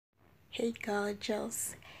Hey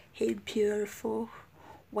gorgeous, hey beautiful,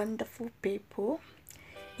 wonderful people.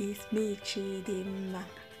 It's me Chidima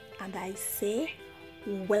and I say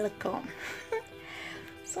welcome.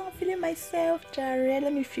 So I'm feeling myself, Jared.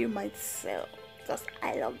 Let me feel myself because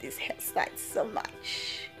I love this hairstyle so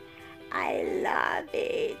much. I love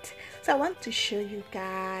it. So I want to show you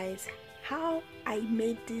guys how I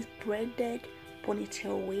made this braided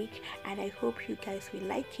ponytail wig, and I hope you guys will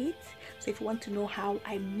like it. So if you want to know how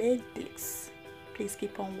I made this, please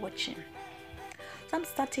keep on watching. So I'm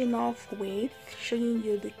starting off with showing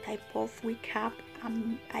you the type of wig cap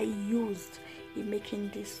I used in making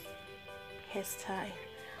this hairstyle.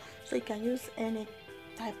 So you can use any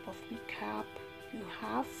type of wig cap you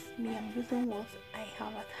have. Me, I'm using what I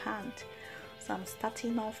have at hand. So I'm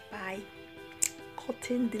starting off by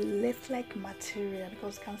cutting the left-like material,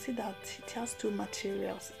 because you can see that it has two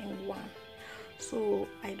materials in one. So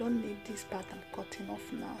I don't need this part I'm cutting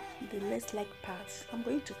off now. The left-like part, I'm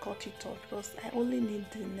going to cut it off because I only need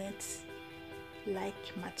the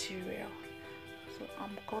net-like material. So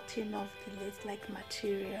I'm cutting off the left-like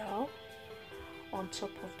material on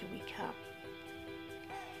top of the wig cap.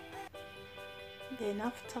 Then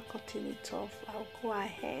after cutting it off, I'll go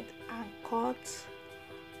ahead and cut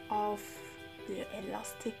off the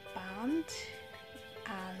elastic band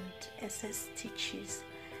and excess stitches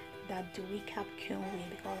that the wig cap came with,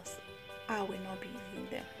 because I will not be using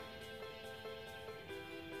them.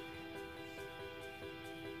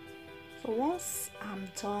 So once I'm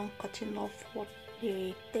done cutting off what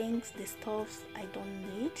the stuffs I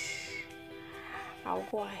don't need, I'll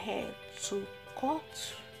go ahead to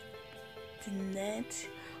cut the net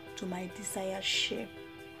to my desired shape.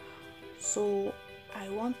 So I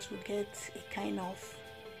want to get a kind of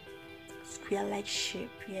square-like shape.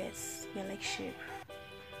 Yes, square-like shape.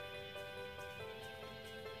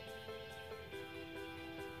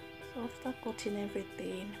 So after cutting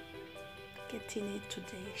everything, getting it to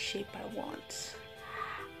the shape I want,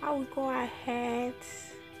 I will go ahead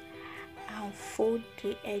and fold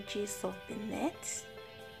the edges of the net.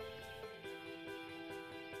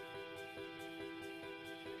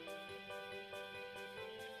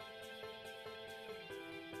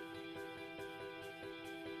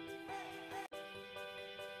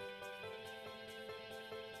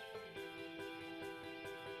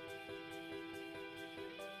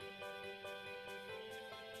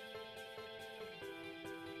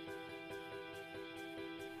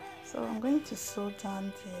 So I'm going to fold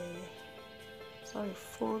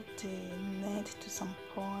the net to some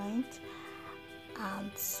point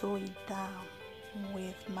and sew it down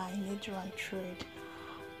with my needle and thread.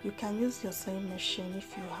 You can use your sewing machine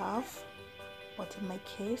if you have, but in my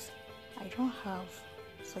case I don't have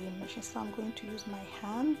sewing machine, so I'm going to use my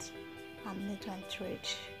hand and needle and thread.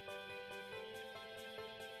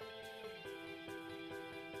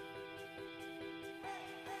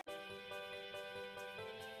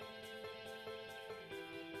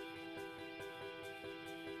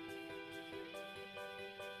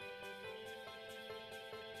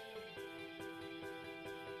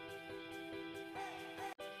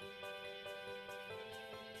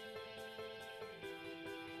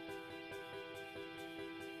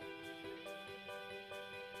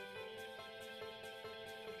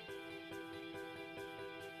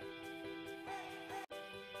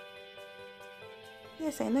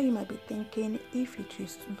 Yes, I know you might be thinking if it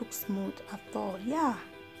looks smooth at all. Yeah,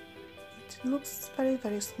 it looks very,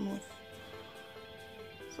 very smooth.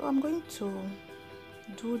 So I'm going to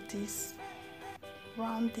do this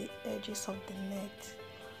round the edges of the net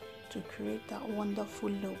to create that wonderful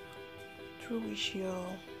loop through which your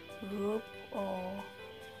rope or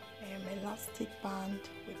elastic band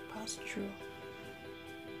will pass through.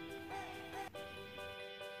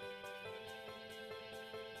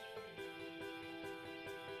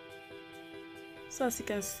 So as you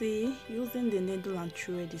can see, using the needle and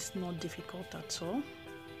thread is not difficult at all.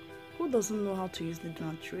 Who doesn't know how to use needle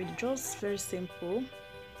and thread? Just very simple.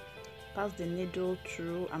 Pass the needle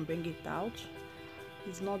through and bring it out.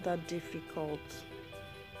 It's not that difficult.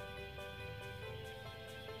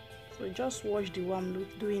 So just watch the one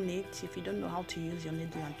doing it. If you don't know how to use your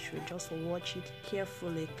needle and thread, just watch it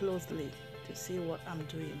carefully, closely to see what I'm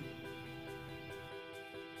doing.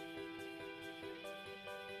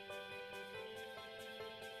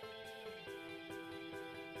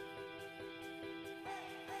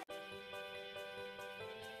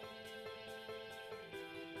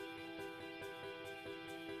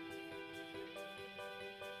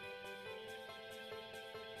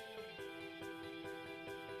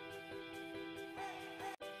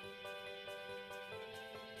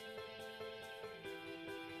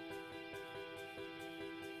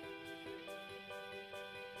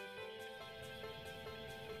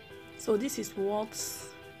 So this is what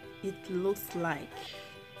it looks like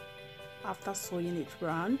after sewing it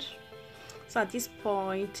round. So at this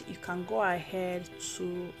point you can go ahead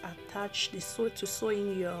to attach the sew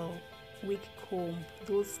in your wig comb,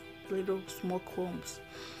 those little small combs.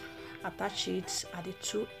 Attach it at the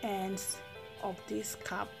two ends of this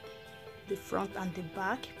cap, the front and the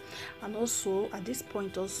back. And also at this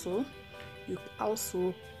point also you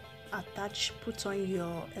also put on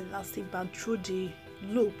your elastic band through the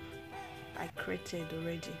loop I created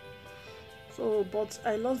already. So but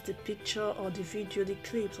I lost the picture or the video, the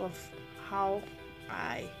clips of how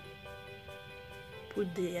I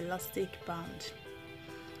put the elastic band.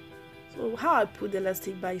 So how I put the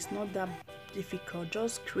elastic band is not that difficult.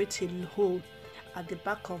 Just create a hole at the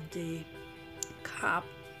back of the cap,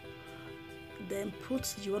 then put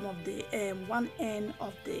one end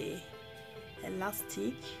of the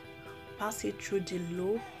elastic, pass it through the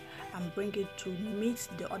loop and bring it to meet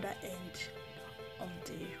the other end of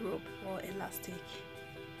the rope or elastic.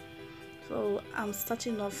 So I'm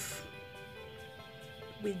starting off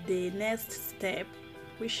with the next step,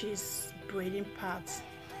 which is braiding part.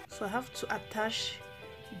 So I have to attach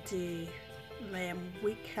the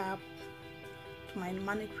wig cap to my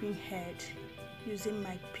mannequin head using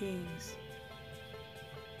my pins.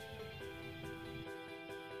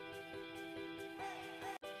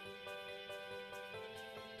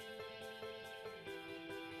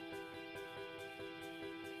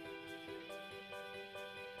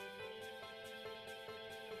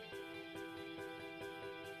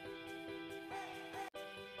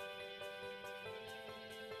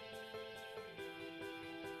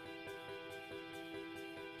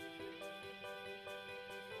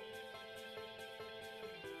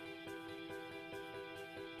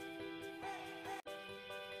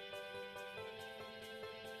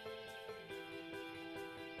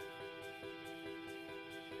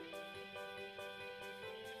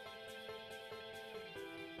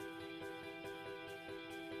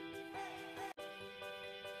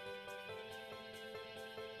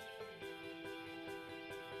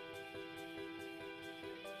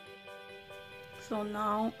 So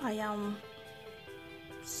now I am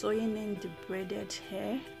sewing in the braided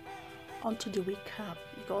hair onto the wig cap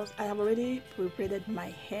because I have already pre-braided my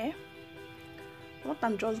hair. What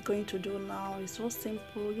I'm just going to do now is so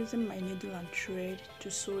simple, using my needle and thread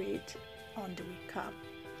to sew it on the wig cap.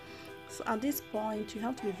 So at this point you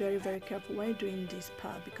have to be very careful when you're doing this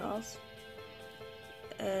part because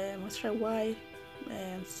why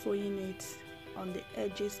sewing it on the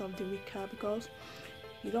edges of the wig cap, because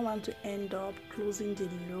you don't want to end up closing the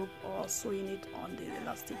loop or sewing it on the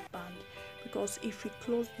elastic band, because if you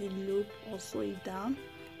close the loop or sew it down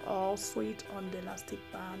or sew it on the elastic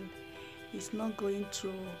band, it will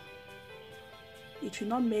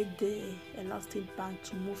not make the elastic band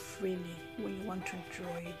to move freely when you want to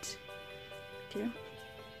draw it. Okay,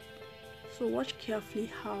 so watch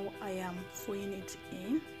carefully how I am sewing it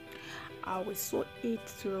in. I will sew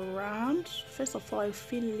it around. First of all, I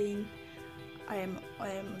fill in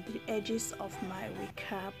the edges of my wig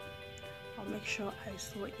cap. I'll make sure I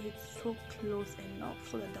sew it so close enough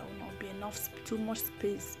so that there will not be too much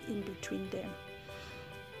space in between them.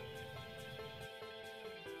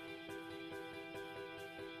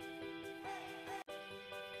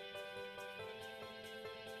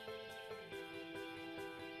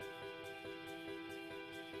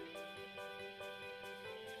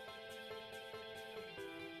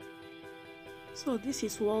 So this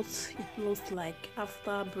is what it looks like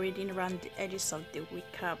after braiding around the edges of the wig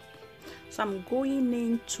cap. So I'm going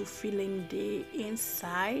in to fill in the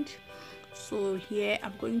inside. So here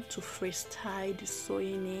I'm going to freestyle the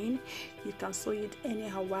sewing in. You can sew it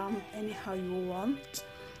anyhow you want,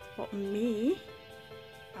 but me,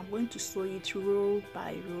 I'm going to sew it row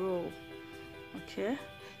by row. Okay,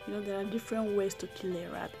 you know there are different ways to kill a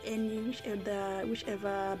rat.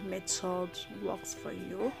 Whichever method works for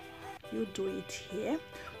you, you do it here,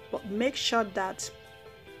 but make sure that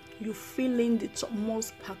you fill in the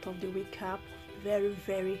topmost part of the wig cap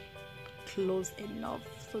very close enough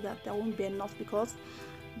so that there won't be enough, because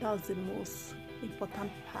that's the most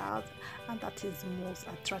important part and that is the most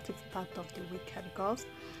attractive part of the wig cap, because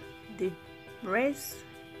the braids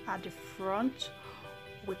at the front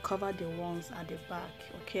will cover the ones at the back.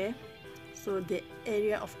 Okay, so the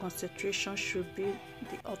area of concentration should be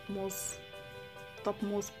the topmost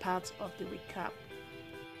part of the wig cap.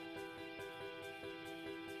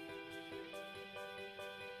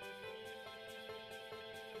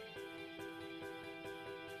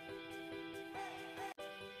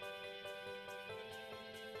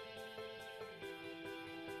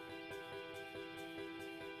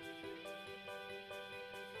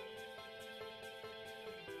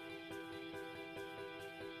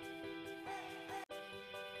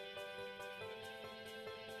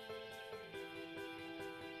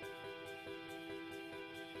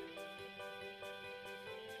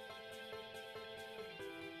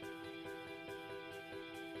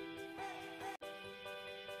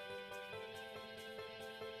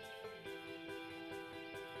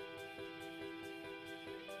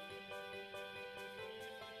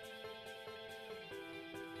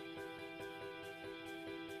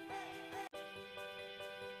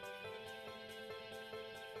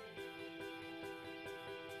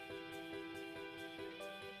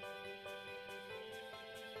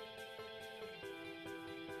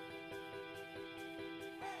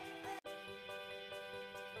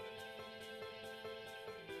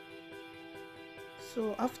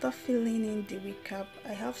 So after filling in the wig cap,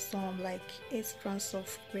 I have some like 8 strands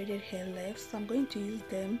of braided hair left, so I'm going to use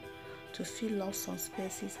them to fill up some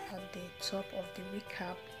spaces at the top of the wig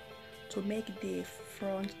cap to make the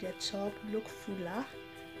top look fuller.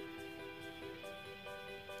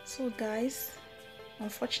 So guys,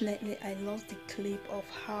 unfortunately I lost the clip of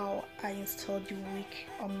how I installed the wig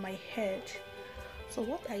on my head. So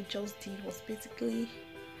what I just did was basically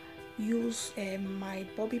use my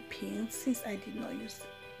bobby pin, since I did not use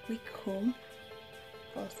wig comb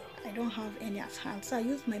because I don't have any at hand. So I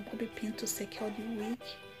used my bobby pin to secure the wig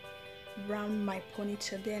around my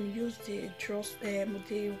ponytail, then use the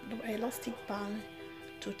elastic band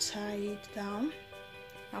to tie it down.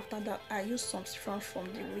 After that, I used some strand from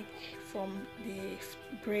the wig, from the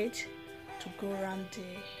braid, to go around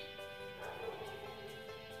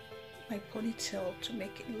my ponytail to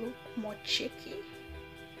make it look more cheeky.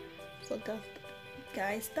 So that,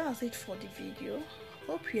 guys, that's it for the video.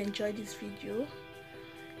 Hope you enjoyed this video.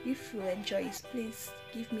 If you enjoy it, please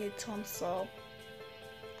give me a thumbs up,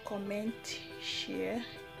 comment, share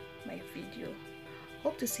my video.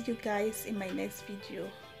 Hope to see you guys in my next video.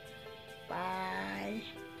 Bye.